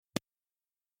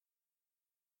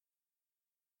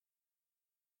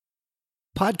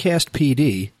Podcast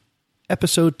PD,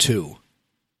 Episode 2.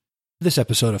 This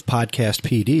episode of Podcast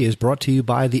PD is brought to you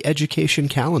by the Education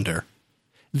Calendar.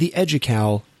 The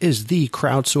EduCal is the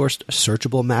crowdsourced,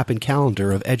 searchable map and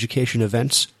calendar of education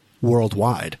events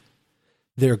worldwide.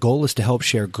 Their goal is to help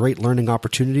share great learning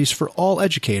opportunities for all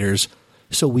educators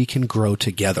so we can grow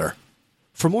together.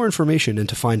 For more information and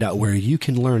to find out where you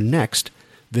can learn next,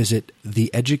 visit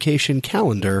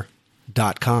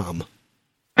theeducationcalendar.com.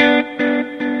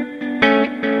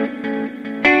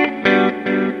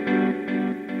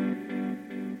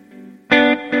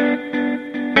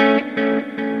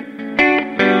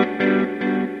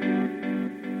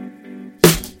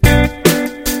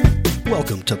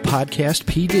 Welcome to Podcast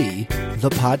PD, the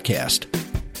podcast.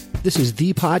 This is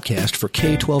the podcast for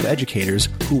K-12 educators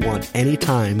who want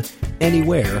anytime,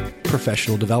 anywhere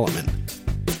professional development.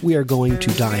 We are going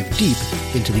to dive deep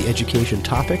into the education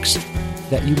topics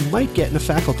that you might get in a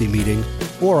faculty meeting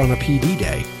or on a PD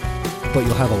day. But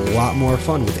you'll have a lot more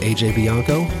fun with AJ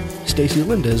Bianco, Stacy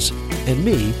Lindes, and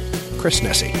me, Chris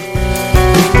Nesi.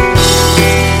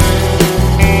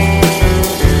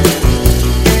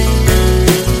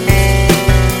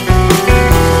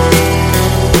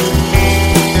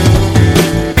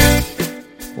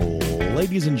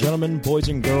 Ladies and gentlemen, boys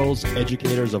and girls,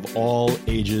 educators of all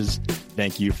ages,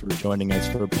 thank you for joining us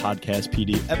for Podcast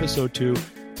PD Episode 2.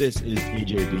 This is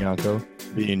AJ Bianco,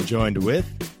 being joined with...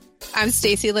 I'm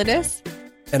Stacy Lindes.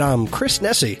 And I'm Chris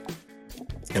Nesi.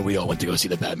 And we all went to go see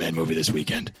the Batman movie this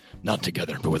weekend. Not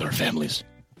together, but with our families.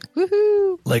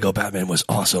 Woohoo! Lego Batman was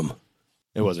awesome.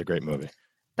 It was a great movie.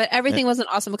 But everything wasn't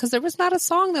awesome because there was not a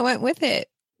song that went with it.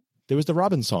 There was the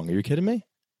Robin song. Are you kidding me?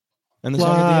 And the Fly,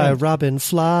 song at the end. Robin,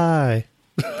 fly.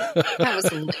 That was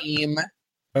lame.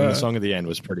 And the song at the end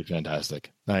was pretty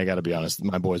fantastic. I got to be honest,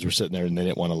 my boys were sitting there and they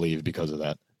didn't want to leave because of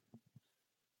that.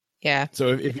 Yeah.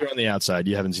 So if you're on the outside,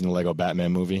 you haven't seen the Lego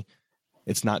Batman movie,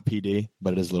 it's not PD,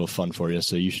 but it is a little fun for you.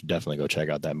 So you should definitely go check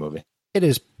out that movie. It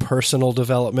is personal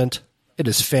development. It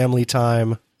is family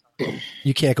time.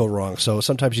 You can't go wrong. So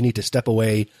sometimes you need to step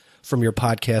away from your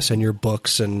podcasts and your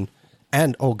books and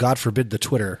oh, God forbid the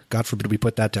Twitter. God forbid we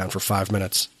put that down for 5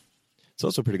 minutes. It's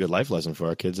also a pretty good life lesson for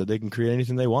our kids that they can create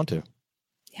anything they want to.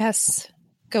 Yes.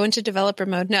 Go into developer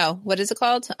mode. No. What is it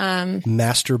called?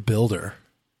 Master Builder.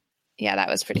 Yeah, that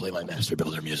was pretty Play my Master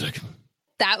Builder music.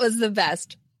 That was the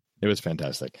best. It was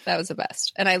fantastic. That was the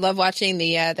best. And I love watching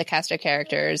the cast of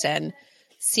characters and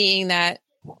seeing that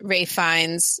Ray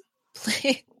Fiennes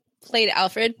played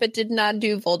Alfred, but did not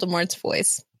do Voldemort's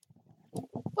voice.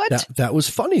 What? That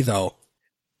was funny, though.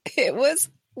 It was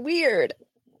weird.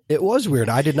 It was weird.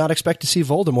 I did not expect to see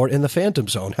Voldemort in the Phantom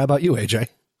Zone. How about you, AJ?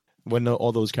 When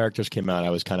all those characters came out, I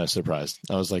was kind of surprised.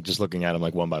 I was like just looking at them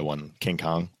like one by one. King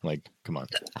Kong, like, come on.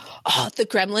 Oh, the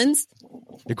Gremlins.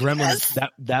 The Gremlins, yes.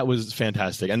 that was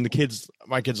fantastic. And the kids,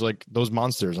 my kids, like those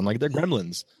monsters. I'm like, they're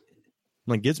Gremlins.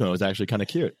 I'm like, Gizmo is actually kind of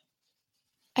cute.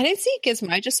 I didn't see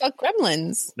Gizmo. I just saw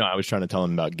Gremlins. No, I was trying to tell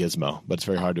them about Gizmo, but it's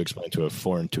very hard to explain to a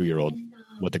 4 and 2-year-old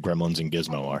what the Gremlins and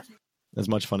Gizmo are. As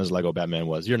much fun as Lego Batman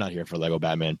was, you're not here for Lego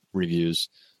Batman reviews.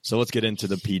 So let's get into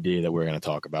the PD that we're going to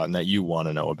talk about and that you want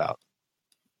to know about.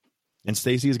 And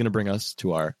Stacy is going to bring us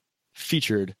to our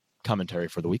featured commentary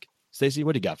for the week. Stacy,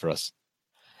 what do you got for us?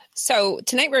 So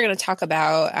tonight we're going to talk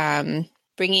about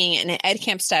bringing an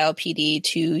EdCamp style PD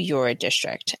to your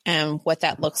district and what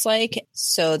that looks like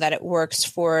so that it works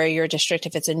for your district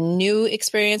if it's a new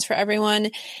experience for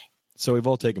everyone. So we've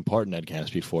all taken part in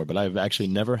EdCamps before, but I've actually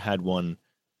never had one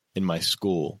in my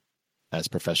school as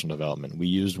professional development. We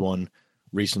used one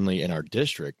recently in our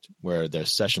district where the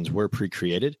sessions were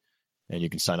pre-created and you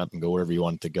can sign up and go wherever you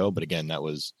want to go. But again, that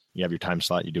was, you have your time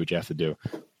slot, you do what you have to do.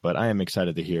 But I am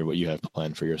excited to hear what you have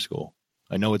planned for your school.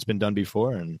 I know it's been done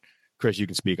before, and Chris, you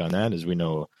can speak on that, as we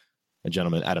know a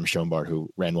gentleman, Adam Schoenbart, who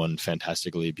ran one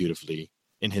fantastically, beautifully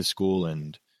in his school.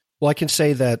 And well, I can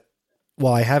say that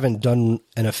while I haven't done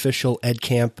an official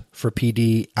EdCamp for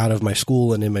PD out of my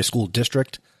school and in my school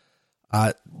district,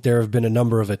 there have been a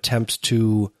number of attempts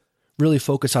to really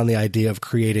focus on the idea of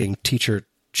creating teacher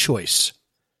choice.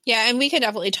 Yeah, and we can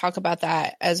definitely talk about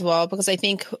that as well, because I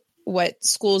think what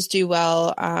schools do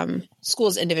well,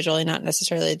 schools individually, not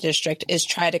necessarily the district, is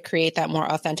try to create that more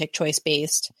authentic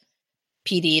choice-based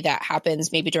PD that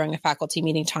happens maybe during a faculty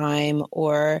meeting time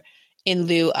or in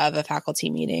lieu of a faculty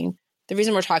meeting. The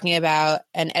reason we're talking about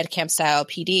an EdCamp style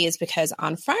PD is because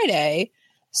on Friday,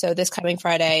 so this coming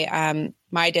Friday,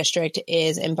 my district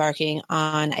is embarking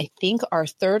on, I think, our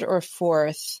 3rd or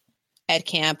 4th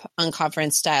EdCamp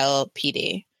unconference style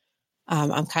PD.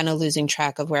 I'm kind of losing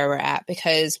track of where we're at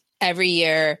because every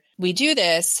year we do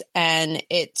this and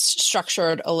it's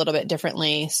structured a little bit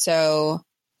differently. So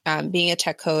being a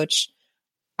tech coach,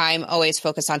 I'm always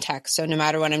focused on tech. So no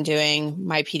matter what I'm doing,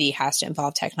 my PD has to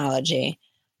involve technology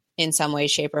in some way,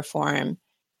 shape, or form.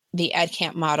 The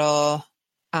EdCamp model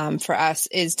for us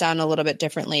is done a little bit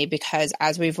differently because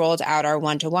as we've rolled out our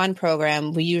one-to-one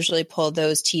program, we usually pull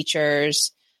those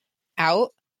teachers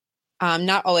out.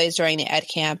 Not always during the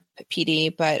EdCamp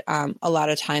PD, but a lot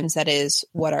of times that is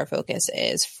what our focus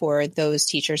is for those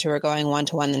teachers who are going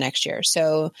one-to-one the next year.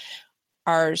 So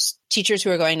our teachers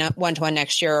who are going one-to-one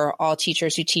next year are all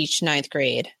teachers who teach ninth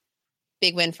grade.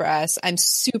 Big win for us. I'm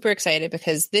super excited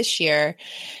because this year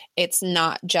it's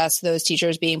not just those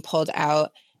teachers being pulled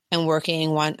out and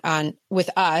working with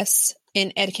us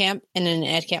in EdCamp and in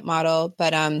an EdCamp model,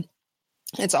 but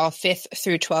it's all 5th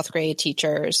through 12th grade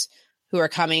teachers who are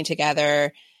coming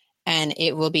together, and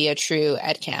it will be a true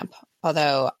EdCamp.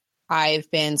 Although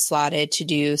I've been slotted to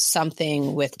do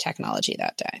something with technology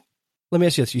that day. Let me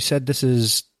ask you this. You said this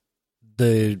is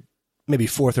the maybe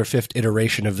 4th or 5th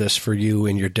iteration of this for you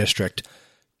in your district.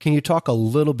 Can you talk a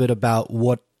little bit about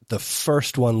what the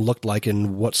first one looked like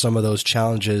and what some of those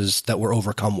challenges that were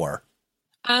overcome were?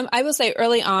 I will say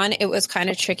early on, it was kind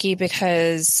of tricky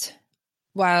because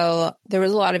while there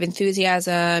was a lot of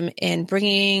enthusiasm in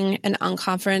bringing an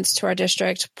unconference to our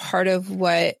district, part of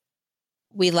what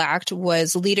we lacked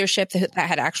was leadership that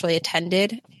had actually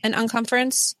attended an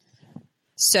unconference.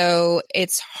 So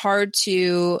it's hard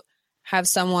to have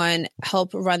someone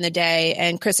help run the day.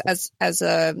 And Chris, as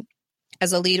a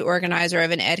lead organizer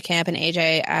of an EdCamp, and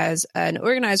AJ as an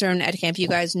organizer of an EdCamp, you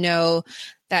guys know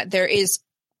that there is,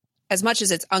 as much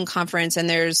as it's unconference and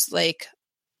there's like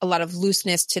a lot of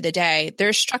looseness to the day,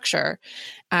 there's structure.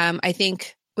 I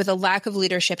think with a lack of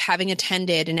leadership, having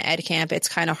attended an EdCamp, it's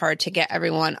kind of hard to get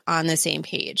everyone on the same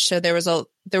page. So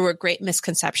there were great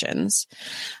misconceptions.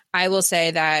 I will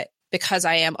say that because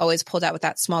I am always pulled out with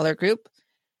that smaller group,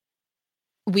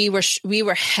 we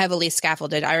were heavily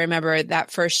scaffolded. I remember that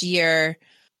first year,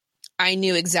 I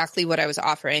knew exactly what I was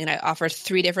offering. And I offered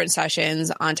 3 different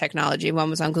sessions on technology. One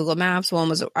was on Google Maps, one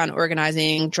was on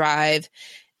organizing Drive,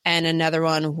 and another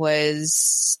one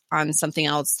was on something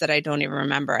else that I don't even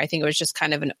remember. I think it was just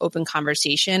kind of an open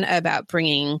conversation about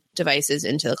bringing devices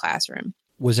into the classroom.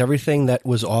 Was everything that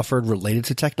was offered related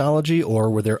to technology, or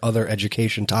were there other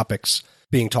education topics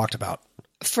being talked about?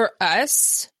 For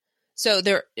us, so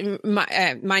there,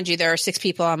 mind you, there are 6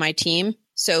 people on my team.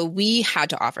 So we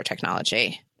had to offer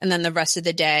technology. And then the rest of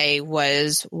the day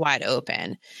was wide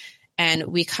open. And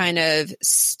we kind of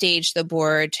staged the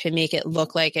board to make it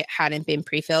look like it hadn't been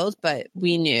pre-filled, but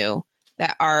we knew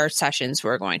that our sessions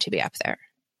were going to be up there.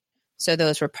 So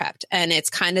those were prepped. And it's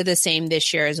kind of the same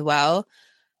this year as well,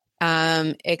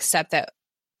 except that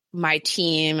my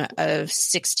team of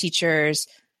 6 teachers,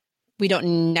 we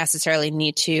don't necessarily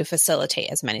need to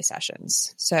facilitate as many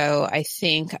sessions. So I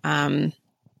think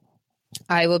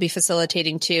I will be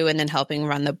facilitating 2 and then helping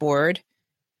run the board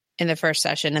in the first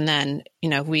session. And then,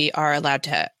 we are allowed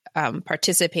to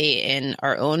participate in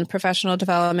our own professional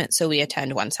development. So we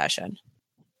attend 1 session.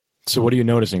 So what are you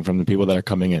noticing from the people that are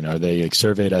coming in? Are they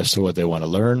surveyed as to what they want to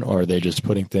learn, or are they just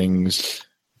putting things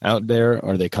out there?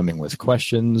 Are they coming with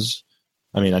questions?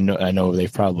 I mean, I know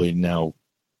they've probably now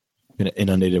been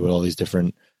inundated with all these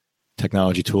different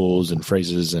technology tools and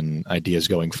phrases and ideas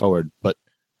going forward, but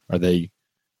are they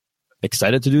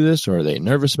excited to do this, or are they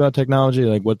nervous about technology?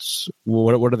 Like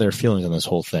what are their feelings on this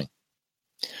whole thing?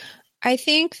 I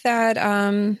think that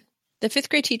the 5th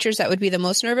grade teachers that would be the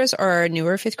most nervous are our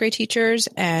newer 5th grade teachers.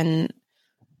 And,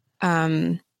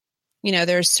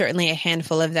 there's certainly a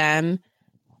handful of them.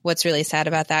 What's really sad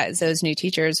about that is those new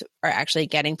teachers are actually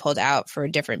getting pulled out for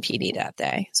a different PD that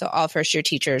day. So all first year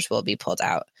teachers will be pulled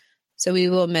out. So we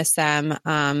will miss them.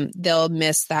 They'll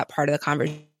miss that part of the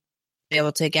conversation. Be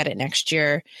able to get it next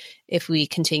year if we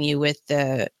continue with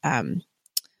the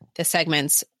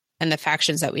segments and the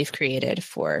factions that we've created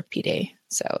for PD.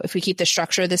 So if we keep the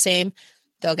structure the same,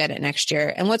 they'll get it next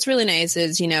year. And what's really nice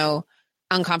is,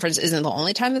 unconference isn't the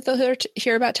only time that they'll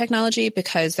hear about technology,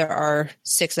 because there are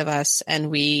 6 of us and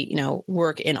we,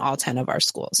 work in all 10 of our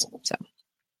schools.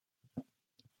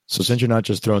 So since you're not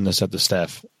just throwing this at the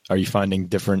staff, are you finding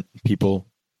different people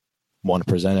want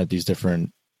to present at these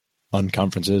different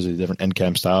unconferences, these different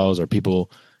EdCamp styles? Are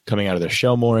people coming out of their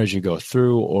shell more as you go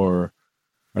through, or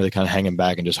are they kind of hanging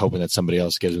back and just hoping that somebody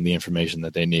else gives them the information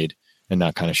that they need and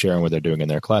not kind of sharing what they're doing in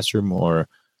their classroom, or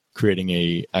creating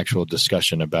a actual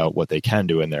discussion about what they can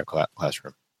do in their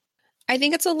classroom? I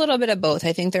think it's a little bit of both.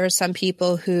 I think there are some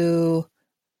people who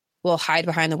will hide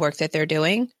behind the work that they're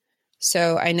doing.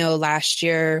 So I know last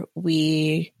year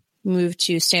we moved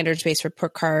to standards-based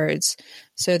report cards.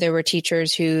 So there were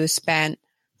teachers who spent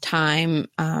time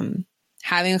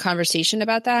having a conversation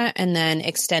about that and then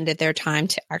extended their time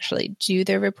to actually do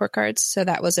their report cards. So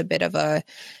that was a bit of a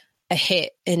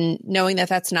hit in knowing that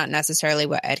that's not necessarily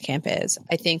what EdCamp is.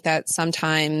 I think that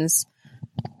sometimes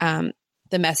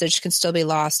the message can still be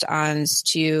lost on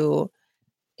to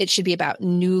it should be about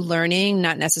new learning,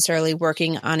 not necessarily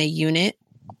working on a unit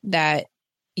that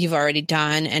you've already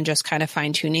done and just kind of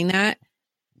fine tuning that.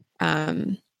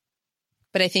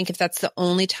 But I think if that's the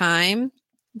only time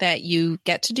that you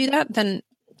get to do that, then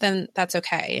that's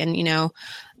okay. And,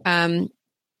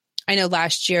 I know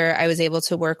last year I was able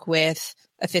to work with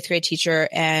a 5th grade teacher,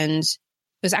 and it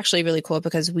was actually really cool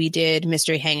because we did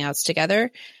mystery hangouts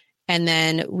together. And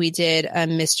then we did a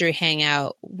mystery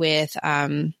hangout with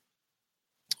another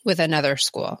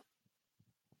school.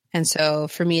 And so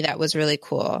for me, that was really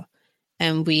cool.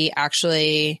 And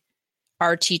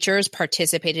our teachers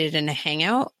participated in a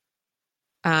hangout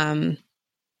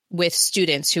with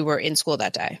students who were in school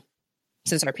that day,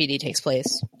 since our PD takes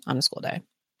place on a school day.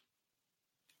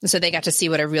 And so they got to see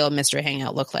what a real mystery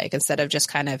hangout looked like instead of just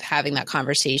kind of having that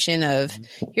conversation of,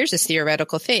 here's this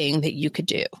theoretical thing that you could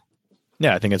do.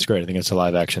 Yeah, I think it's great. I think it's a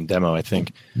live action demo. I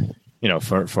think,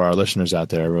 for our listeners out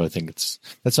there, I really think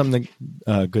that's something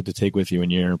good to take with you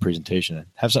in your presentation.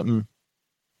 Have something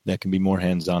that can be more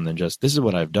hands-on than just, this is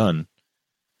what I've done,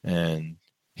 and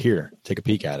here, take a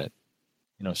peek at it.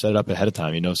 Set it up ahead of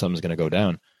time. Something's going to go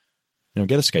down.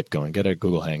 Get a Skype going, get a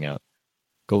Google Hangout,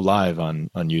 go live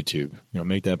on YouTube.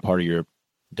 Make that part of your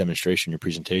demonstration, your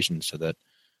presentation, so that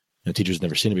teachers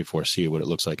never seen it before see what it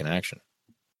looks like in action.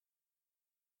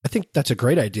 I think that's a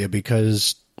great idea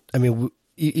because,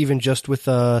 even just with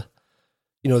the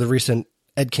recent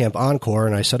EdCamp Encore,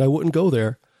 and I said I wouldn't go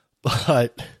there,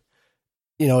 but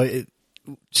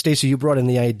Stacy, you brought in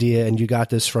the idea, and you got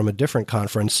this from a different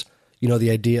conference.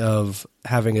 The idea of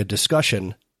having a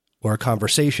discussion or a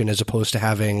conversation as opposed to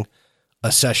having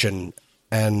a session.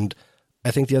 And I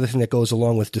think the other thing that goes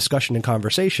along with discussion and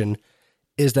conversation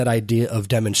is that idea of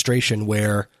demonstration,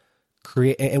 where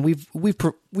and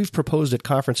we've proposed at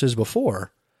conferences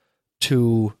before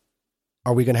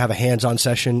are we going to have a hands-on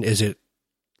session? Is it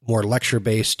more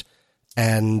lecture-based?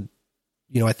 And,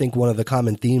 I think one of the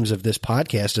common themes of this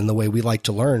podcast and the way we like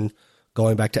to learn,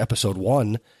 going back to episode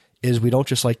 1, is we don't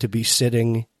just like to be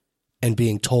sitting and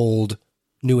being told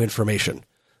new information.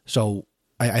 So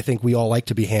I think we all like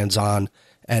to be hands-on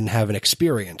and have an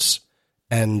experience.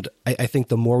 And I think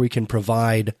the more we can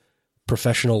provide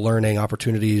professional learning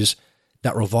opportunities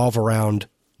that revolve around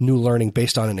new learning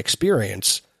based on an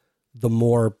experience, the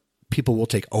more people will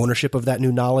take ownership of that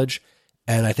new knowledge.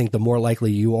 And I think the more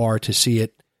likely you are to see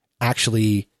it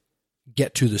actually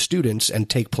get to the students and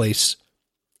take place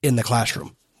in the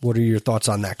classroom. What are your thoughts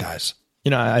on that, guys?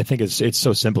 I think it's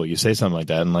so simple. You say something like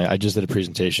that, and I just did a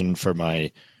presentation for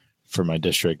my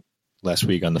district last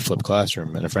week on the flipped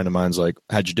classroom, and a friend of mine's like,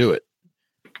 "How'd you do it?"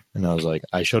 And I was like,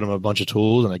 I showed him a bunch of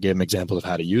tools, and I gave him examples of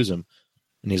how to use them.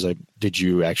 And he's like, "Did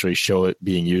you actually show it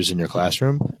being used in your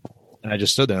classroom?" And I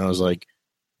just stood there and I was like,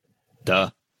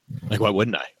 "Duh! Like, why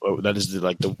wouldn't I? Well, that is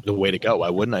the way to go. Why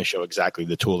wouldn't I show exactly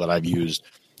the tool that I've used?"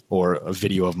 Or a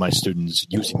video of my students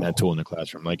using that tool in the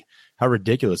classroom. Like, how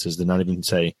ridiculous is to not even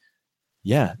say,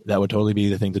 yeah, that would totally be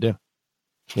the thing to do.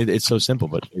 It's so simple,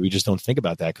 but we just don't think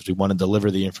about that because we want to deliver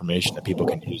the information that people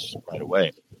can use right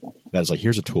away. That's like,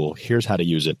 here's a tool, here's how to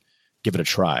use it, give it a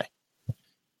try.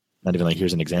 Not even like,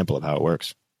 here's an example of how it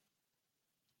works.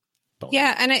 Bonehead.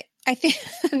 Yeah, and I think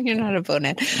you're not a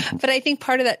bonehead, but I think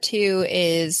part of that too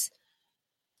is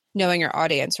knowing your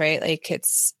audience, right?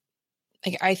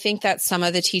 I think that some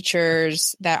of the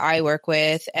teachers that I work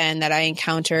with and that I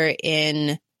encounter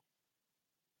in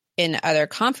other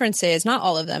conferences, not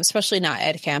all of them, especially not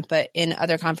EdCamp, but in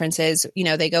other conferences,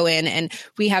 they go in and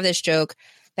we have this joke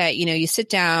that, you sit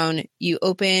down, you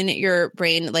open your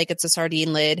brain like it's a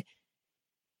sardine lid,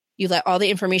 you let all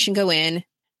the information go in,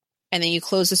 and then you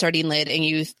close the sardine lid and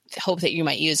you hope that you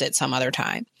might use it some other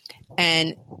time.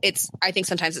 And I think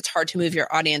sometimes it's hard to move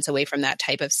your audience away from that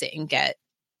type of sit and get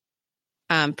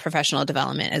professional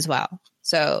development as well.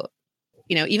 So,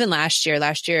 even last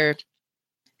year,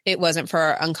 it wasn't for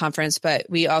our unconference, but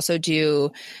we also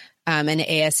do an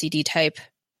ASCD type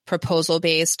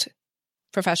proposal-based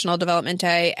professional development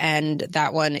day. And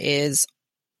that one is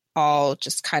all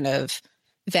just kind of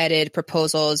vetted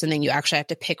proposals. And then you actually have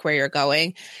to pick where you're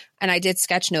going. And I did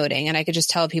sketchnoting, and I could just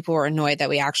tell people were annoyed that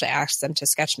we actually asked them to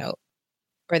sketchnote,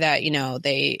 or that,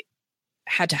 they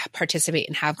had to participate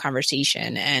and have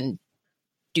conversation and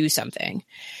do something.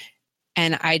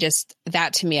 And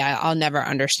that to me, I'll never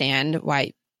understand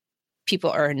why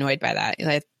people are annoyed by that.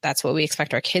 Like, that's what we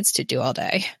expect our kids to do all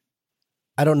day.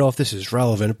 I don't know if this is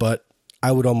relevant, but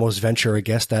I would almost venture a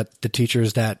guess that the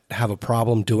teachers that have a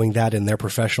problem doing that in their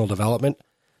professional development,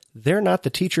 they're not the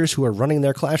teachers who are running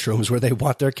their classrooms where they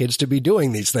want their kids to be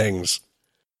doing these things.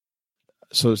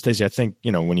 So, Stacey, I think,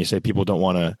 when you say people don't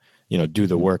want to, do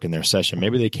the work in their session,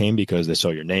 maybe they came because they saw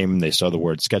your name, they saw the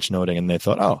word sketchnoting, and they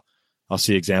thought, oh, I'll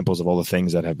see examples of all the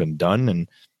things that have been done. And,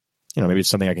 maybe it's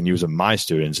something I can use with my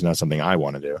students and not something I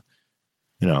want to do.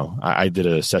 I did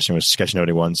a session with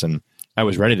sketchnoting once, and I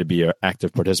was ready to be an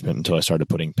active participant until I started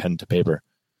putting pen to paper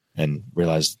and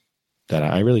realized that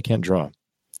I really can't draw.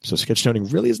 So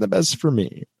sketchnoting really isn't the best for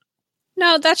me.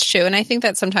 No, that's true. And I think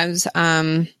that sometimes,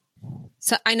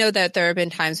 so I know that there have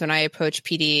been times when I approach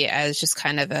PD as just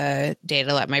kind of a day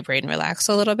to let my brain relax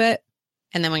a little bit.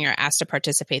 And then when you're asked to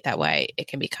participate that way, it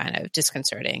can be kind of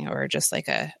disconcerting or just like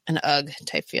an ugh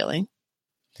type feeling.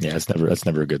 Yeah, that's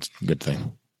never a good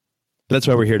thing. But that's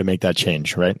why we're here to make that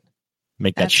change, right?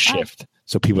 Make that shift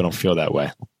so people don't feel that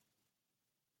way.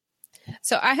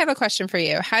 So I have a question for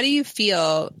you. How do you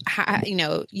feel,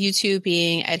 you two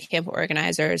being Ed Camp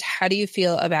organizers, how do you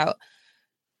feel about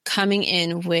coming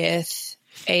in with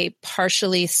a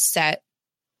partially set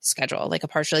schedule, like a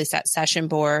partially set session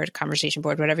board, conversation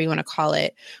board, whatever you want to call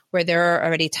it, where there are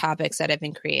already topics that have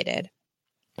been created?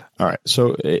 All right.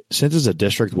 So since it's a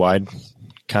district-wide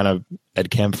kind of Ed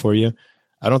Camp for you,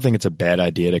 I don't think it's a bad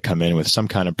idea to come in with some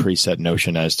kind of preset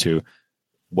notion as to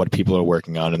what people are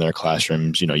working on in their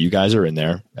classrooms. You guys are in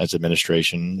there, as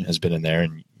administration has been in there,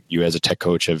 and you as a tech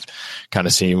coach have kind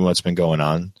of seen what's been going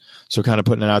on. So kind of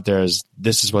putting it out there as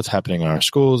this is what's happening in our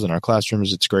schools and our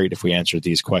classrooms. It's great if we answer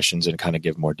these questions and kind of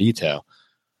give more detail.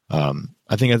 I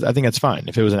think that's fine.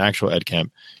 If it was an actual Ed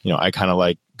Camp, I kind of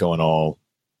like going all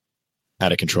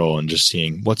out of control and just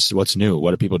seeing what's new.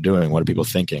 What are people doing? What are people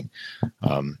thinking?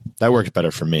 That works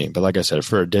better for me. But like I said,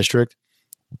 for a district,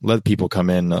 let people come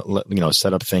in,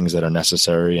 set up things that are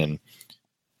necessary and,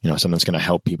 something that's going to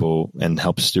help people and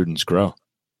help students grow.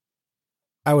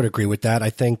 I would agree with that. I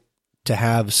think to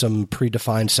have some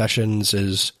predefined sessions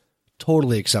is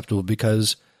totally acceptable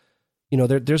because,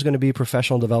 there's going to be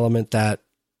professional development that,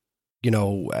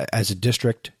 as a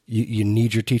district, you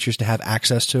need your teachers to have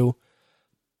access to.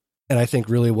 And I think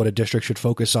really what a district should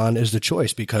focus on is the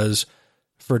choice, because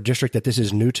for a district that this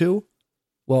is new to,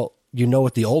 well,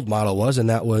 what the old model was, and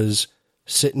that was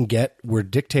sit and get. We're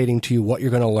dictating to you what you're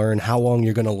going to learn, how long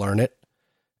you're going to learn it,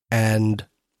 and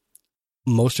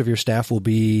most of your staff will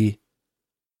be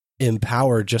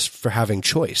empowered just for having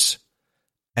choice,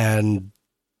 and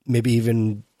maybe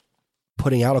even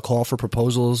putting out a call for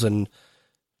proposals. And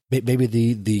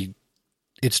maybe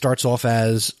it starts off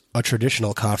as a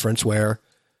traditional conference where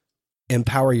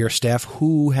empower your staff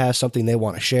who has something they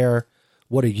want to share.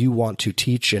 What do you want to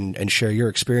teach and share your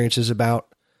experiences about?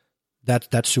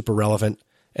 That's super relevant.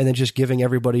 And then just giving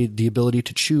everybody the ability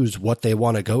to choose what they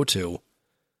want to go to.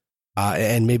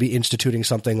 And maybe instituting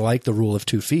something like the rule of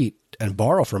 2 feet and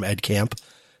borrow from Ed Camp.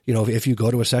 If you go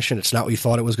to a session, it's not what you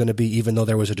thought it was going to be, even though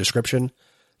there was a description,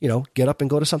 get up and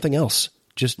go to something else.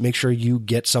 Just make sure you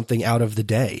get something out of the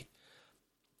day.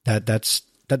 That's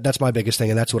my biggest thing.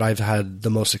 And that's what I've had the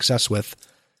most success with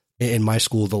in my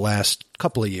school the last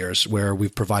couple of years, where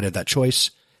we've provided that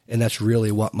choice. And that's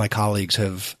really what my colleagues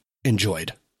have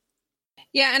enjoyed.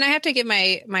 Yeah. And I have to give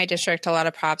my district a lot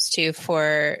of props too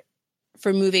for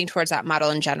moving towards that model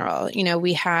in general.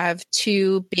 We have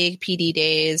 2 big PD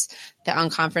days, the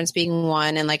unconference being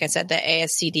one. And like I said, the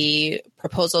ASCD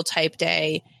proposal type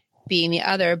day being the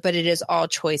other, but it is all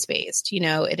choice-based.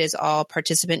 It is all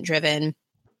participant driven.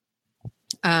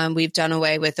 We've done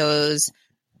away with those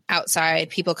outside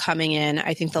people coming in.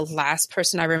 I think the last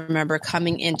person I remember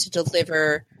coming in to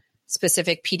deliver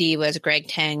specific PD was Greg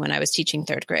Tang when I was teaching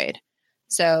 3rd grade.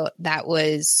 So that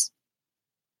was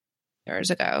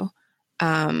years ago.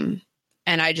 And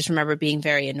I just remember being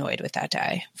very annoyed with that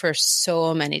day for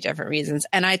so many different reasons.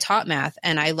 And I taught math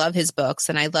and I love his books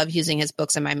and I love using his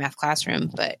books in my math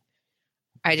classroom. But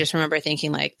I just remember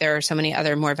thinking like, there are so many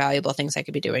other more valuable things I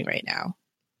could be doing right now.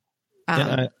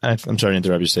 I'm sorry to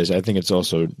interrupt you, Stacey. I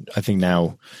think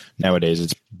nowadays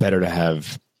it's better to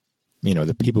have,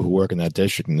 the people who work in that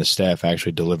district and the staff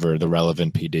actually deliver the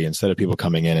relevant PD instead of people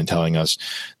coming in and telling us,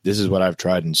 this is what I've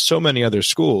tried in so many other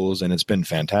schools and it's been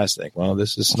fantastic. Well,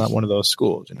 this is not one of those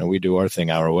schools. We do our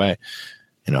thing our way.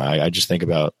 I just think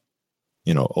about,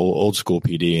 old school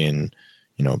PD and,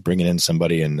 bringing in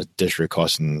somebody in the district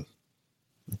costing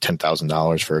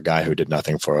 $10,000 for a guy who did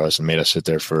nothing for us and made us sit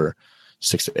there for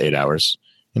 6 to 8 hours.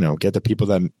 Get the people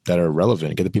that are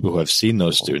relevant, get the people who have seen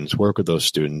those students, work with those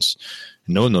students,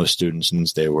 known those students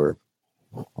since they were,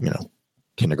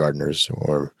 kindergartners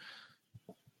or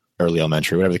early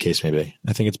elementary, whatever the case may be.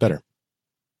 I think it's better.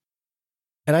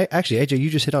 And AJ, you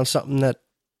just hit on something that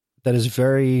is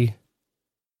very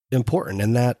important,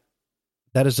 and that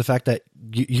is the fact that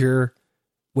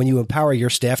when you empower your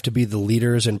staff to be the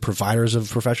leaders and providers of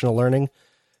professional learning,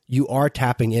 you are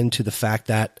tapping into the fact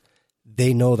that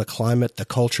they know the climate, the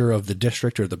culture of the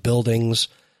district or the buildings,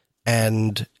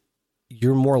 and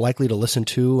you're more likely to listen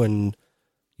to and,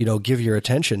 give your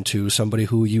attention to somebody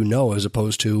who as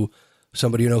opposed to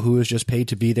somebody who is just paid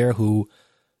to be there, who,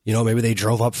 maybe they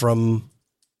drove up from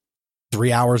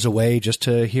 3 hours away just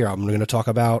to hear, I'm going to talk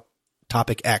about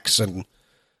topic X, and,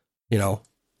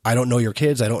 I don't know your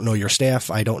kids, I don't know your staff,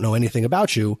 I don't know anything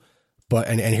about you, but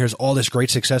and here's all this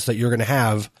great success that you're going to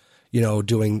have,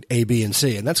 doing A, B, and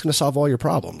C, and that's going to solve all your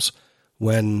problems.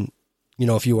 When,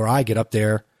 if you or I get up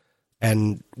there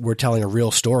and we're telling a real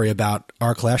story about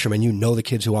our classroom and the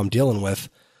kids who I'm dealing with,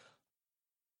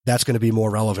 that's going to be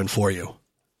more relevant for you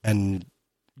and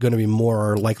going to be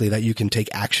more likely that you can take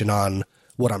action on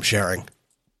what I'm sharing.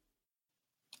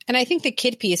 And I think the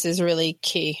kid piece is really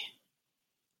key.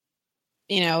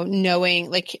 Knowing,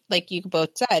 like you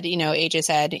both said, AJ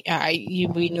said,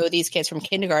 we know these kids from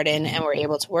kindergarten and we're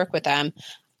able to work with them.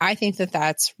 I think that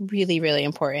that's really, really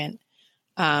important.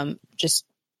 Just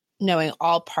knowing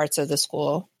all parts of the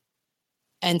school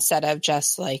instead of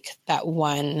just like that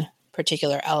one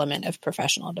particular element of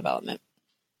professional development.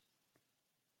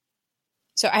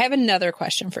 So I have another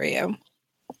question for you.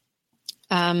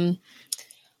 Our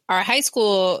high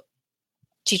school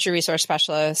teacher resource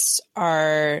specialists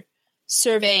are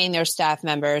surveying their staff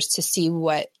members to see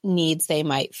what needs they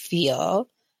might feel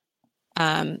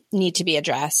need to be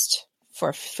addressed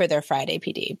for their Friday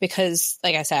PD. Because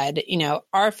like I said,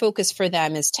 our focus for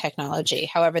them is technology.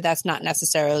 However, that's not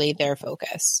necessarily their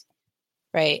focus,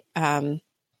 right? How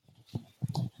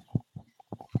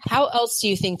else do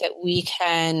you think that we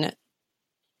can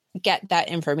get that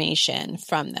information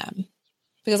from them?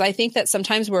 Because I think that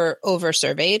sometimes we're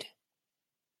over-surveyed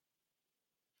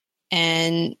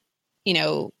and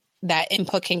that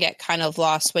input can get kind of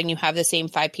lost when you have the same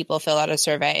 5 people fill out a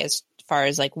survey as far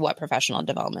as like what professional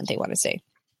development they want to see.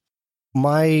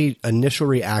 My initial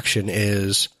reaction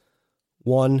is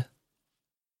one,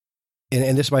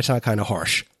 and this might sound kind of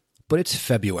harsh, but it's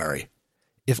February.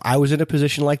 If I was in a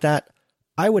position like that,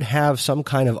 I would have some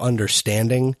kind of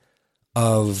understanding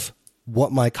of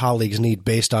what my colleagues need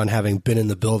based on having been in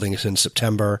the building since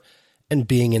September and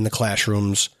being in the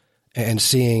classrooms and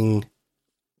seeing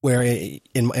where,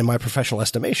 in my professional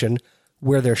estimation,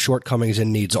 where their shortcomings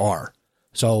and needs are.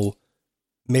 So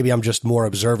maybe I'm just more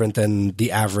observant than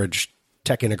the average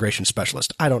tech integration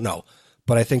specialist. I don't know.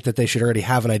 But I think that they should already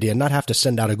have an idea and not have to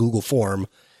send out a Google form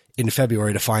in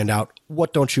February to find out,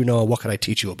 what don't you know? What can I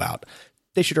teach you about?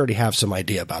 They should already have some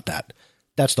idea about that.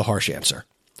 That's the harsh answer.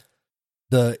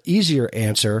 The easier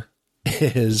answer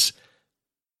is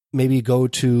maybe go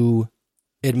to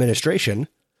administration,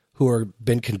 who have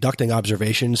been conducting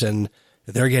observations and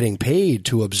they're getting paid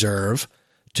to observe,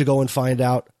 to go and find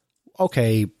out,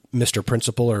 okay, Mr.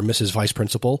 Principal or Mrs. Vice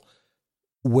Principal,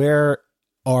 where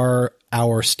are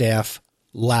our staff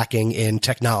lacking in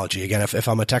technology? Again, if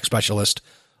I'm a tech specialist,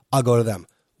 I'll go to them.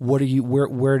 Where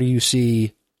do you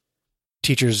see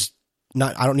teachers,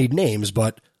 I don't need names,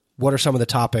 but what are some of the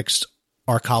topics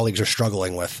our colleagues are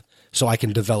struggling with so I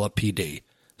can develop PD?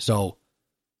 So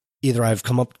either I've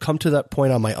come to that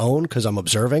point on my own because I'm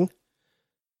observing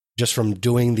just from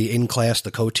doing the in-class,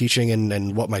 the co-teaching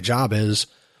and what my job is,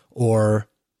 or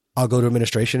I'll go to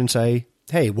administration and say,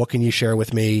 hey, what can you share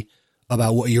with me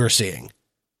about what you're seeing?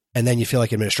 And then you feel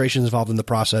like administration's involved in the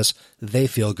process. They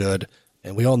feel good.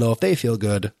 And we all know if they feel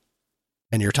good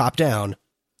and you're top down,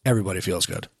 everybody feels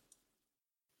good.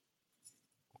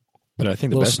 But I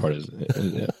think the best part is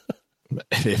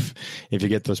if you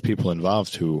get those people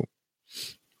involved who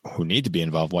need to be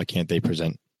involved, why can't they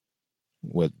present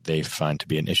what they find to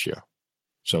be an issue?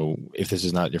 So if this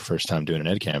is not your first time doing an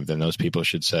ed camp, then those people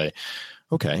should say,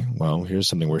 okay, well, here's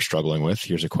something we're struggling with.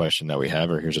 Here's a question that we have,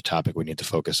 or here's a topic we need to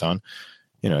focus on.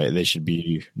 They should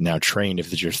be now trained.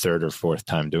 If it's your third or fourth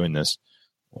time doing this,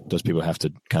 those people have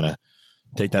to kind of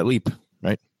take that leap,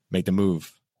 right? Make the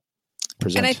move,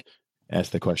 present,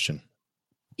 ask the question.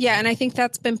 Yeah. And I think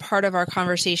that's been part of our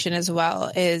conversation as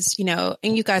well is,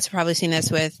 and you guys have probably seen this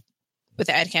with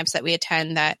the ed camps that we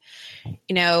attend, that,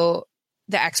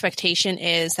 the expectation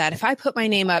is that if I put my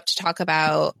name up to talk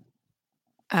about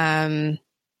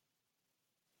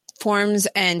forms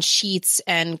and sheets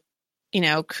and,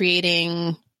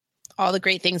 creating all the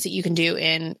great things that you can do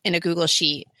in a Google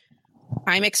Sheet,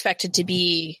 I'm expected to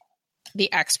be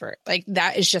the expert. Like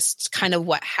that is just kind of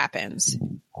what happens.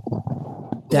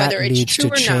 That needs to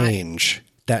change.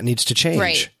 That needs to change.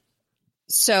 Right.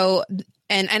 So,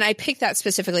 And I picked that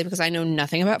specifically because I know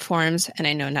nothing about forms, and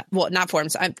I know not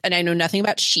forms, and I know nothing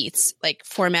about sheets, like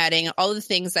formatting, all the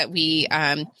things that we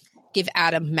give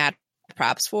Adam mad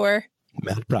props for.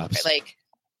 Mad props.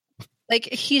 Like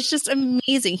he's just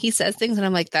amazing. He says things and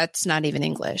I'm like, that's not even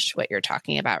English, what you're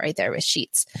talking about right there with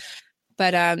sheets.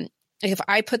 But if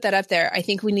I put that up there, I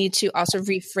think we need to also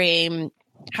reframe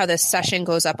how the session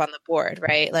goes up on the board,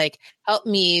 right? Like, help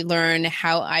me learn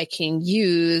how I can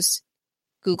use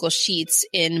Google Sheets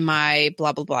in my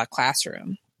blah, blah, blah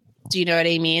classroom. Do you know what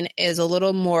I mean? Is a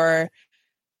little more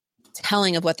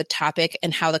telling of what the topic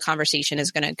and how the conversation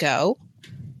is going to go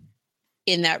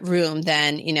in that room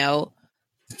than,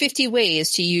 50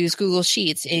 ways to use Google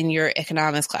Sheets in your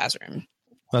economics classroom.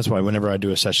 That's why whenever I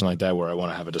do a session like that where I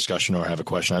want to have a discussion or have a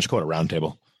question, I just call it a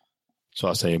roundtable. So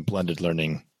I'll say blended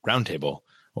learning roundtable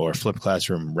or flipped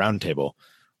classroom roundtable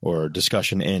or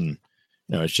discussion in.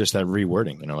 It's just that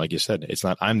rewording. Like you said, it's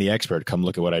not I'm the expert. Come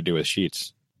look at what I do with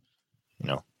Sheets.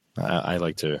 I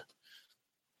like to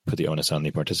put the onus on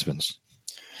the participants.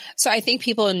 So I think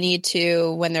people need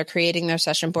to, when they're creating their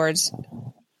session boards,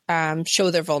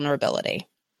 show their vulnerability,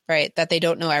 right? That they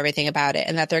don't know everything about it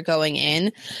and that they're going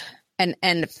in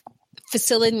and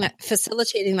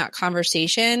facilitating that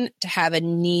conversation to have a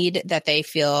need that they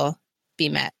feel be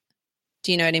met.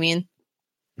 Do you know what I mean?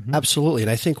 Absolutely. And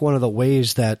I think one of the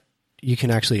ways that you can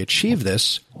actually achieve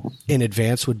this in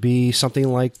advance would be something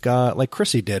like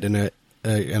Chrissy did and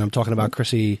I'm talking about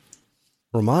Chrissy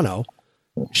Romano.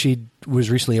 She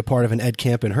was recently a part of an ed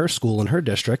camp in her school in her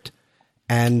district,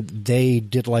 and they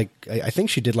did I think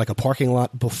she did a parking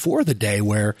lot before the day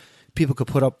where people could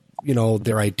put up,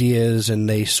 their ideas, and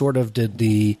they sort of did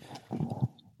the,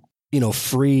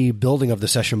 free building of the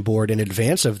session board in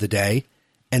advance of the day,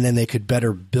 and then they could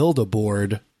better build a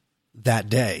board that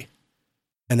day.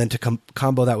 And then to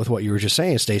combo that with what you were just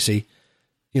saying, Stacy,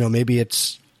 maybe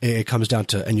it comes down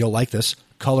to, and you'll like this,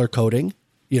 color coding,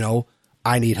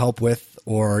 I need help with,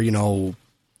 or,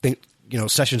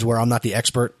 sessions where I'm not the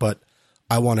expert, but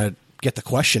I want to get the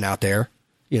question out there,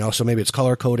 so maybe it's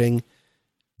color coding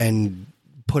and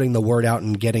putting the word out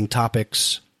and getting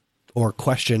topics or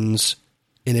questions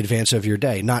in advance of your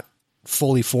day, not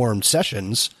fully formed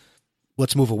sessions.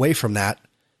 Let's move away from that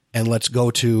and let's go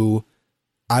to,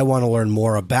 I want to learn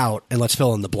more about, and let's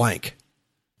fill in the blank.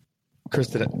 Chris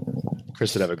did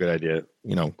have a good idea.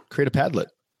 Create a Padlet.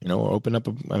 Or open up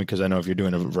because I know if you're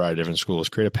doing a variety of different schools,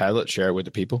 create a Padlet, share it with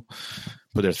the people,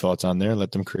 put their thoughts on there,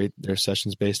 let them create their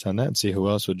sessions based on that, and see who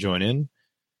else would join in.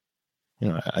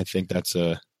 I think that's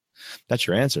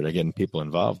your answer to getting people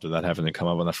involved without having to come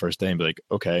up on the first day and be like,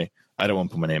 okay, I don't want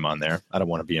to put my name on there. I don't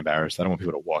want to be embarrassed. I don't want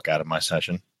people to walk out of my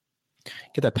session.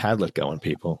 Get that Padlet going,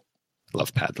 people.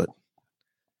 Love Padlet.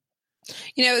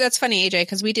 That's funny, AJ,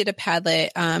 because we did a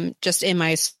Padlet just in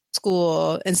my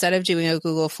school. Instead of doing a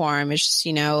Google form, it's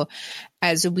just,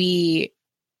 as we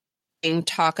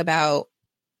talk about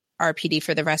RPD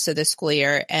for the rest of the school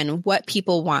year and what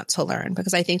people want to learn,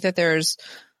 because I think that there's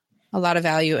a lot of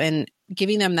value in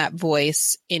giving them that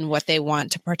voice in what they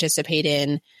want to participate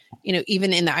in,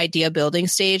 even in the idea building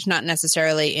stage, not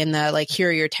necessarily in the here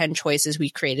are your 10 choices, we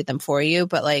created them for you,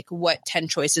 but what 10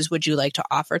 choices would you like to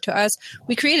offer to us?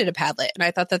 We created a Padlet, and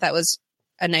I thought that was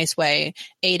a nice way,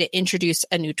 A, to introduce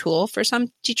a new tool for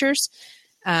some teachers,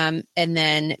 and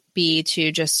then B,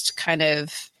 to just kind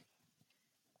of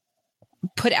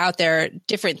put out there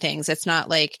different things. It's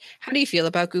not how do you feel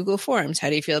about Google Forms? How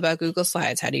do you feel about Google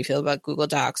Slides? How do you feel about Google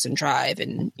Docs and Drive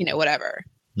and, whatever,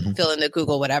 fill in the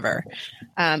Google whatever.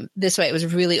 This way it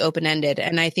was really open-ended.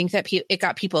 And I think that it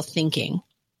got people thinking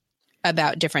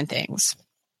about different things.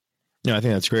 Yeah, I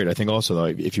think that's great. I think also, though,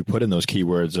 if you put in those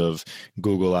keywords of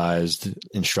Googleized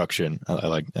instruction,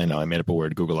 I know I made up a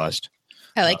word, Googleized.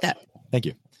 I like that. Thank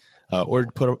you. Or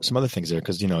put some other things there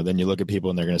because, then you look at people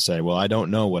and they're going to say, well, I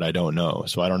don't know what I don't know.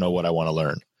 So I don't know what I want to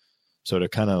learn. So to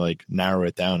kind of narrow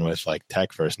it down with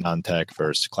tech versus non-tech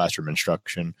versus classroom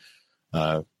instruction,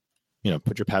 put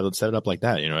your Padlet, set it up like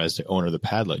that. As the owner of the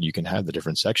Padlet, you can have the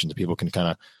different sections. People can kind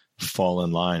of fall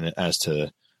in line as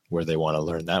to where they want to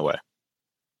learn that way.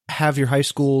 Have your high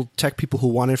school tech people who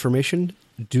want information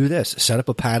do this. Set up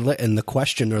a Padlet, and the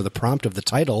question or the prompt of the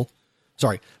title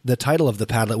of the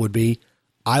Padlet would be,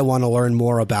 I want to learn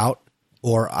more about,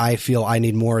 or I feel I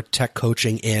need more tech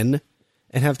coaching in,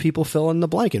 and have people fill in the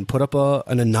blank and put up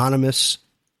an anonymous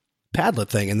Padlet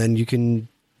thing. And then you can,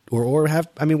 we're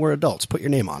adults, put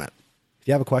your name on it. If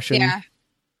you have a question,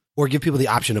 or give people the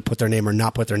option to put their name or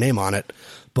not put their name on it,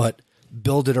 but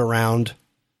build it around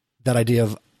that idea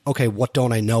of, okay, what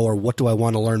don't I know, or what do I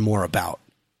want to learn more about?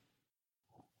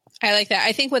 I like that.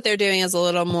 I think what they're doing is a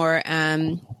little more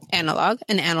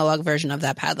an analog version of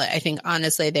that Padlet. I think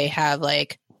honestly they have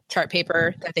like chart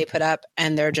paper that they put up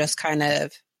and they're just kind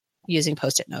of using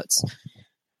Post-it notes.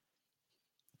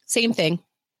 Same thing.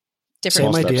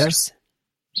 Different Same idea.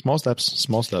 Small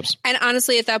steps. And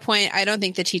honestly, at that point, I don't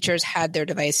think the teachers had their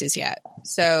devices yet.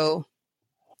 So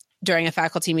during a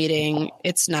faculty meeting,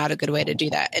 it's not a good way to do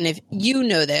that. And if you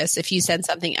know this, if you send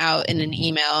something out in an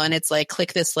email and it's like,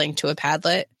 click this link to a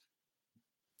Padlet,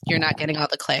 you're not getting all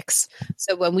the clicks.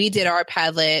 So when we did our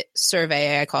Padlet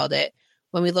survey, I called it,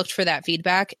 when we looked for that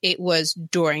feedback, it was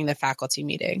during the faculty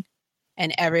meeting.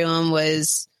 And everyone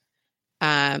was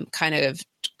kind of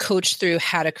coached through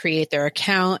how to create their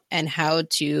account and how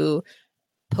to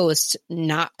post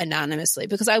not anonymously.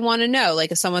 Because I want to know,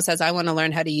 like if someone says, I want to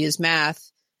learn how to use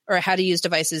math or how to use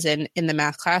devices in the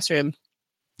math classroom,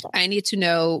 I need to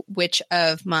know which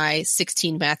of my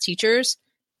 16 math teachers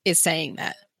is saying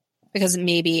that. Because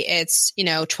maybe it's,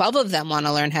 12 of them want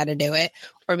to learn how to do it,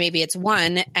 or maybe it's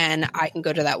one and I can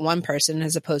go to that one person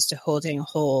as opposed to holding a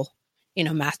whole,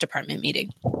 math department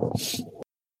meeting.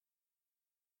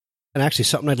 And actually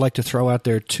something I'd like to throw out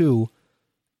there too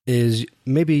is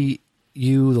maybe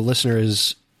you, the listener,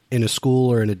 is in a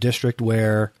school or in a district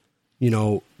where,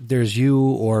 there's you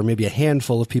or maybe a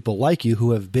handful of people like you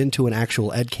who have been to an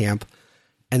actual ed camp,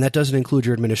 and that doesn't include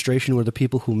your administration or the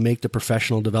people who make the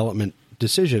professional development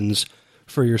decisions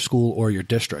for your school or your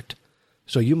district.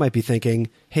 So you might be thinking,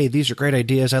 hey, these are great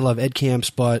ideas. I love ed camps,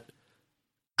 but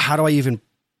how do I even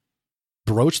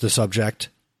broach the subject,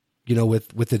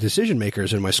 with the decision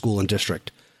makers in my school and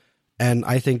district? And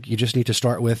I think you just need to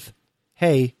start with,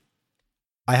 hey,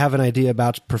 I have an idea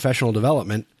about professional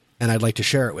development and I'd like to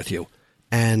share it with you.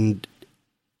 And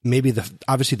maybe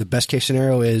obviously the best case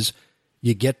scenario is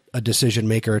you get a decision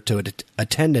maker to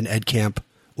attend an ed camp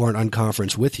or an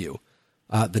unconference with you.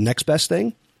 The next best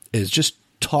thing is just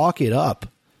talk it up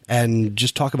and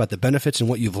just talk about the benefits and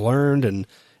what you've learned and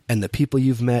the people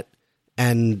you've met.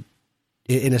 And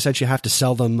in a sense, you have to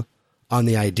sell them on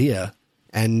the idea.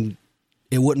 And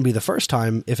it wouldn't be the first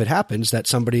time, if it happens, that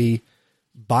somebody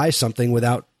buys something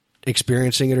without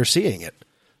experiencing it or seeing it.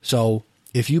 So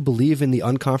if you believe in the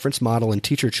unconference model and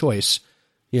teacher choice,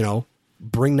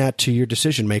 bring that to your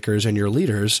decision makers and your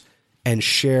leaders and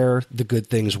share the good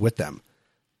things with them.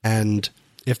 And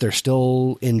if they're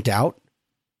still in doubt,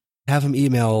 have them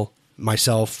email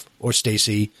myself or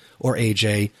Stacy or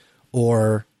AJ,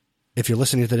 or if you're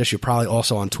listening to this, you're probably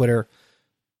also on Twitter.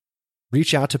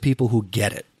 Reach out to people who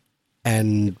get it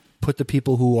and put the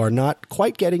people who are not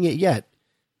quite getting it yet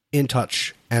in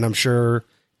touch. And I'm sure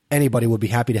anybody would be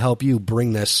happy to help you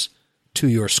bring this to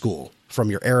your school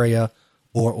from your area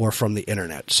or from the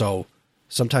internet. So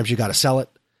sometimes you got to sell it.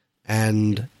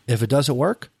 And if it doesn't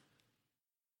work,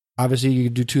 obviously you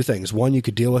could do two things. One, you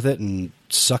could deal with it and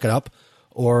suck it up,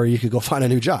 or you could go find a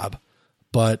new job.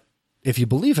 But if you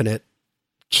believe in it,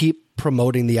 keep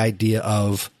promoting the idea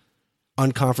of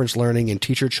unconference learning and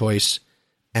teacher choice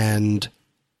and,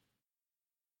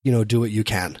 do what you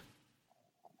can.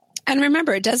 And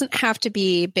remember, it doesn't have to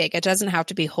be big. It doesn't have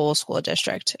to be whole school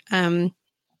district.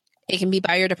 It can be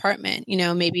by your department.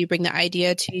 Maybe you bring the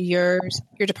idea to your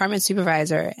department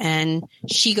supervisor and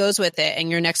she goes with it. And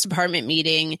your next department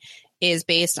meeting is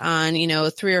based on,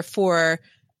 3 or 4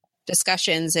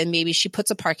 discussions. And maybe she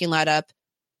puts a parking lot up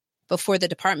before the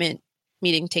department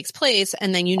meeting takes place.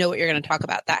 And then what you're going to talk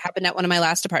about. That happened at one of my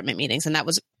last department meetings and that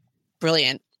was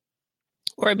brilliant.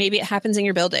 Or maybe it happens in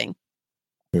your building.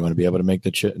 We want to be able to make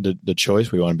the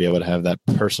choice. We want to be able to have that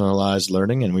personalized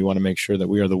learning, and we want to make sure that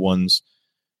we are the ones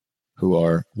who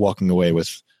are walking away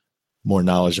with more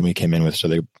knowledge than we came in with, so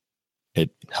it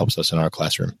helps us in our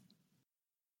classroom.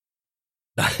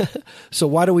 So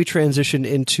why do we transition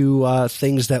into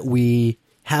things that we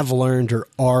have learned or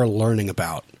are learning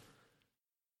about?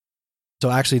 So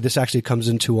this actually comes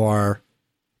into our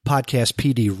podcast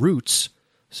PD roots.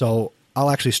 So I'll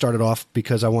actually start it off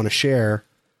because I want to share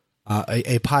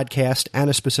a podcast and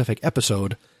a specific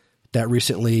episode that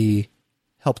recently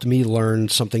helped me learn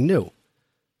something new.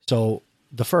 So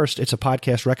the first, it's a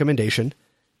podcast recommendation,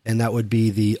 and that would be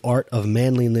the Art of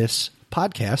Manliness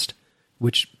podcast,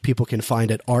 which people can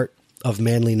find at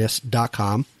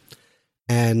artofmanliness.com.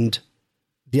 And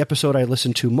the episode I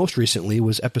listened to most recently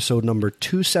was episode number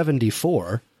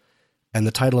 274, and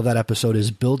the title of that episode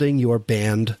is Building Your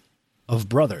Band of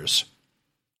Brothers.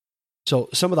 So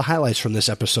some of the highlights from this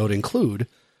episode include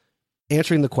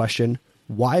answering the question,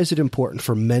 why is it important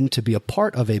for men to be a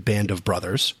part of a band of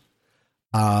brothers?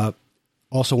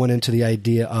 Also went into the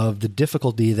idea of the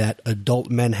difficulty that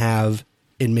adult men have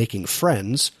in making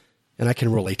friends, and I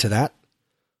can relate to that.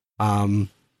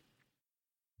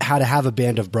 how to have a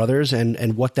band of brothers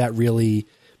and what that really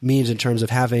means in terms of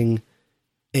having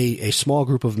a small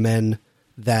group of men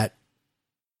that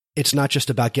it's not just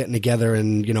about getting together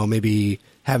and, you know, maybe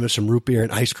having some root beer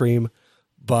and ice cream,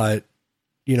 but,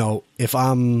 you know, if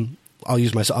I'll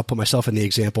put myself in the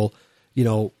example, you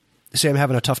know, say I'm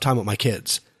having a tough time with my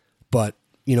kids, but,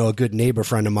 you know, a good neighbor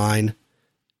friend of mine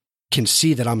can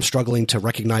see that I'm struggling to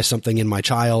recognize something in my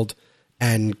child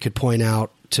and could point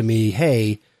out to me,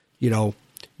 hey, you know,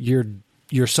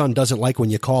 your son doesn't like when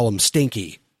you call him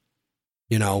stinky,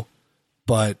 you know,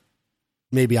 but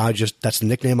maybe that's the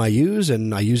nickname I use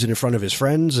and I use it in front of his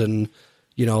friends. And,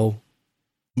 you know,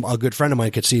 a good friend of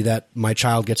mine could see that my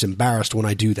child gets embarrassed when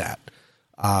I do that.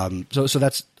 So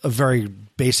that's a very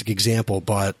basic example,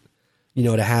 but, you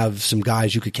know, to have some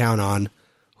guys you could count on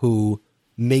who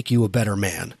make you a better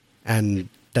man. And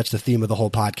that's the theme of the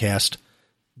whole podcast,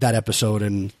 that episode.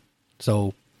 And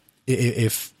so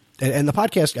and the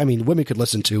podcast, I mean, women could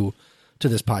listen to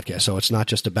this podcast. So it's not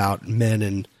just about men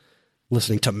and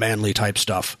listening to manly type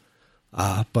stuff.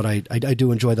 But I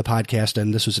do enjoy the podcast.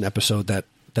 And this was an episode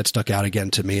that stuck out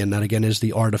again to me. And that again is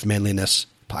the Art of Manliness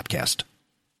podcast.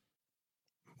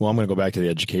 Well, I'm going to go back to the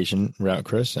education route,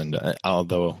 Chris. And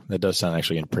although that does sound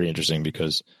actually pretty interesting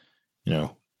because, you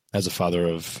know, as a father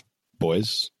of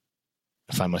boys,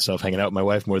 I find myself hanging out with my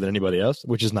wife more than anybody else,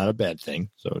 which is not a bad thing.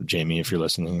 So, Jamie, if you're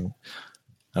listening,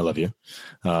 I love you.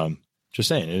 Just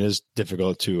saying, it is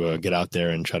difficult to get out there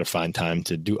and try to find time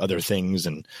to do other things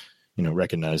and, you know,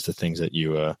 recognize the things that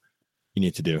you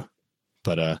need to do.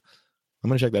 But I'm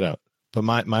going to check that out. But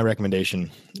my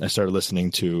recommendation, I started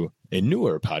listening to a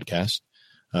newer podcast,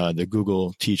 the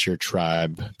Google Teacher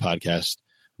Tribe podcast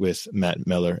with Matt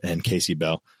Miller and Casey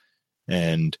Bell.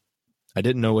 And I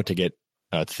didn't know what to get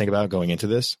to think about going into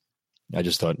this. I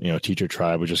just thought, you know, Teacher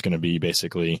Tribe was just going to be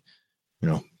basically, you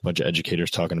know, a bunch of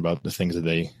educators talking about the things that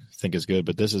they think is good.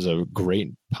 But this is a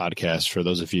great podcast for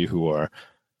those of you who are,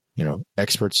 you know,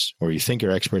 experts or you think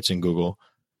you're experts in Google.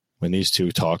 When these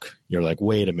two talk, you're like,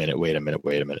 wait a minute.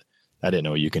 I didn't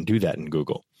know you can do that in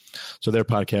Google. So their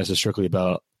podcast is strictly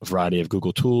about a variety of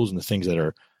Google tools and the things that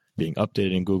are being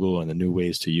updated in Google and the new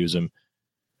ways to use them.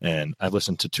 And I've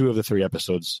listened to 2 of the 3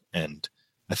 episodes, and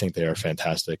I think they are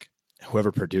fantastic.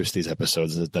 Whoever produced these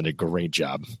episodes has done a great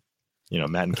job. You know,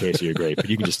 Matt and Casey are great, but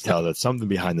you can just tell that something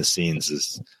behind the scenes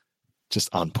is just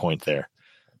on point there.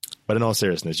 But in all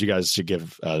seriousness, you guys should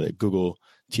give the Google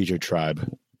Teacher Tribe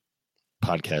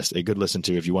podcast a good listen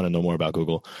to if you want to know more about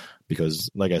Google, because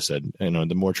like I said, you know,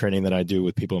 the more training that I do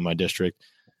with people in my district,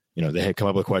 you know, they come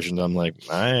up with questions. I'm like,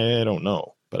 I don't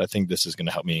know, but I think this is going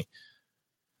to help me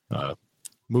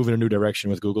move in a new direction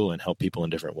with Google and help people in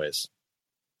different ways.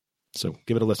 So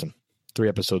give it a listen. 3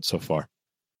 episodes so far.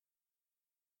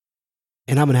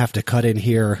 And I'm going to have to cut in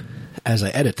here as I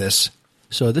edit this.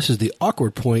 So this is the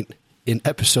awkward point in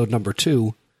episode number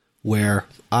 2 where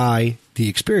I, the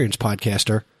experienced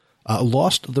podcaster,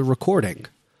 lost the recording.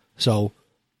 So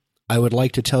I would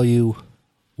like to tell you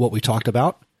what we talked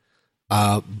about.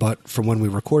 But from when we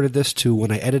recorded this to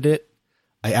when I edited it,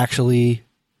 I actually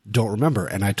don't remember.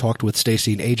 And I talked with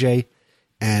Stacy and AJ,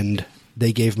 and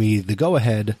they gave me the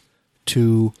go-ahead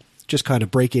to just kind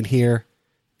of break in here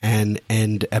and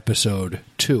end episode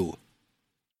 2.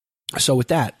 So with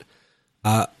that,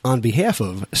 on behalf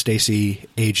of Stacy,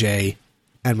 AJ,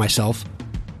 and myself,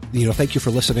 you know, thank you for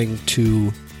listening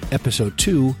to episode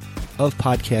 2 of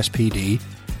Podcast PD.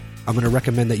 I'm going to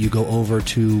recommend that you go over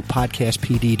to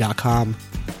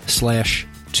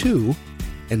podcastpd.com/2,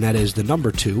 and that is the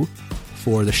number 2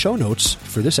 for the show notes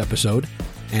for this episode.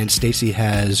 And Stacy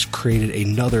has created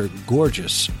another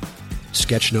gorgeous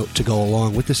sketch note to go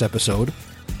along with this episode,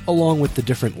 along with the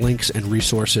different links and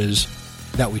resources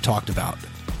that we talked about.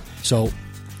 So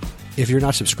if you're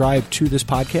not subscribed to this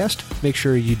podcast, make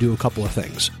sure you do a couple of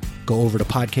things. Go over to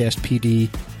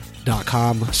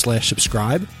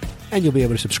podcastpd.com/subscribe, and you'll be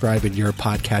able to subscribe in your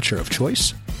podcatcher of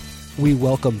choice. We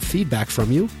welcome feedback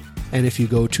from you. And if you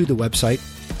go to the website,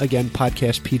 again,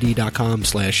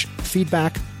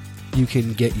 podcastpd.com/feedback, you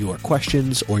can get your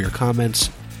questions or your comments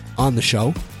on the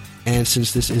show. And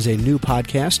since this is a new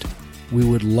podcast, we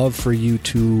would love for you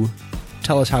to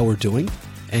tell us how we're doing.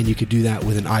 And you could do that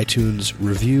with an iTunes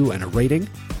review and a rating.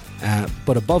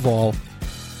 But above all,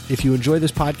 if you enjoy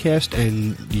this podcast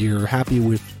and you're happy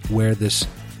with where this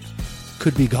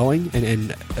could be going,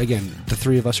 and again, the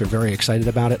 3 of us are very excited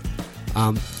about it,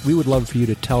 we would love for you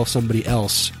to tell somebody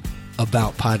else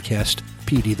about Podcast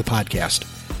PD, the podcast,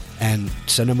 and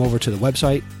send them over to the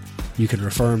website. You can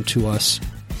refer them to us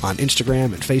on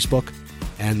Instagram and Facebook,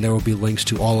 and there will be links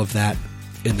to all of that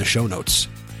in the show notes.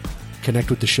 Connect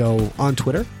with the show on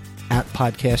Twitter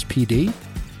 @PodcastPD,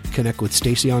 Connect with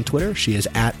Stacy on Twitter. She is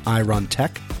at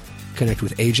iRunTech. Connect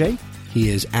with AJ. He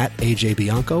is at AJ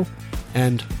Bianco.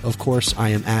 And, of course, I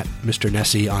am at Mr.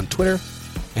 Nessie on Twitter.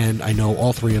 And I know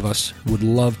all three of us would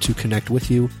love to connect with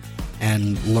you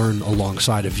and learn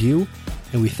alongside of you.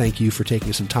 And we thank you for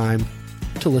taking some time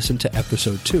to listen to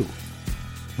episode 2.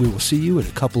 We will see you in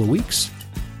a couple of weeks.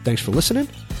 Thanks for listening,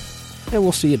 and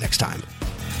we'll see you next time.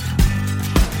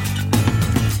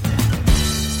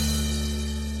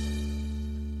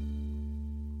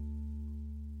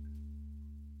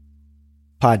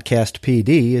 Podcast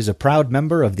PD is a proud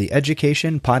member of the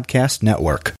Education Podcast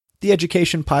Network. The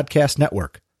Education Podcast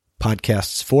Network.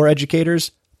 Podcasts for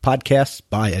educators, podcasts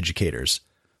by educators.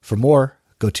 For more,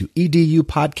 go to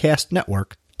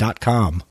edupodcastnetwork.com.